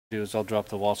do is I'll drop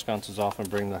the wall sconces off and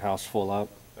bring the house full up.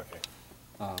 Okay.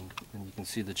 And you can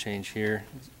see the change here.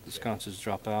 The sconces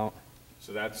drop out.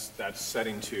 So that's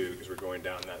setting 2, because we're going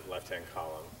down that left-hand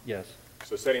column. Yes.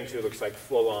 So setting 2 looks like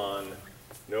full on,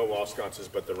 no wall sconces,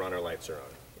 but the runner lights are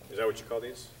on. Is that what you call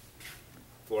these?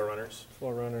 Floor runners?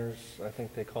 Floor runners, I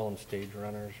think they call them stage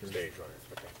runners. Or Stage runners,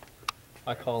 okay.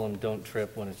 I call them don't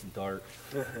trip when it's dark.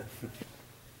 And let's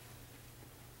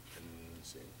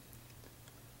see.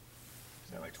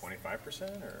 Is that like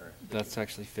 25% or? That's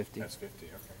actually 50. That's 50,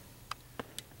 okay.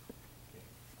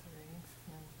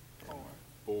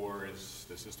 4 is,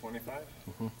 this is 25?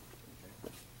 Mm-hmm. Okay.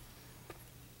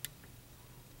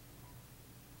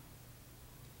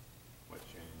 What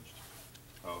changed?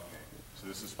 Okay, so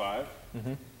this is 5?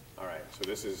 Mm-hmm. All right, so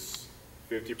this is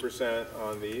 50%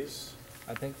 on these.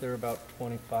 I think they're about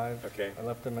 25. Okay. I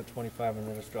left them at 25 and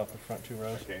then just dropped the front 2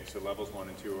 rows. Okay, so levels 1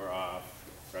 and 2 are off,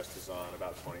 rest is on,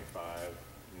 about 25,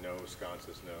 no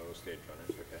sconces, no stage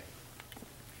runners, okay.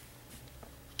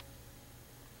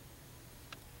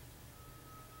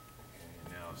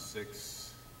 Okay, now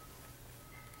 6.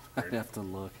 I'd have to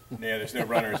look. Yeah, there's no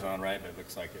runners on, right, but it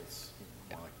looks like it's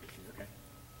more like 50, okay.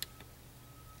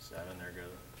 7, there go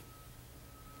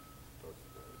both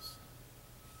of those.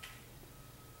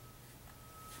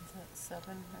 Is that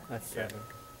 7? That's Yeah. 7.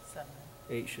 7.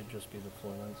 8 should just be the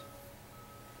floor lights.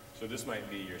 So this might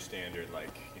be your standard,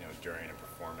 like, you know, during a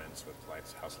performance with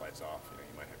lights, house lights off, you know,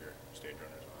 you might have your stage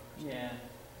runners on. Yeah,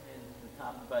 and the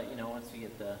top, but you know, once we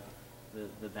get the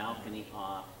balcony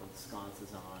off with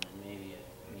sconces on and maybe it,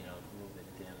 you know, a little bit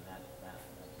dim, that's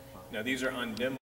fine. Now these are undimmed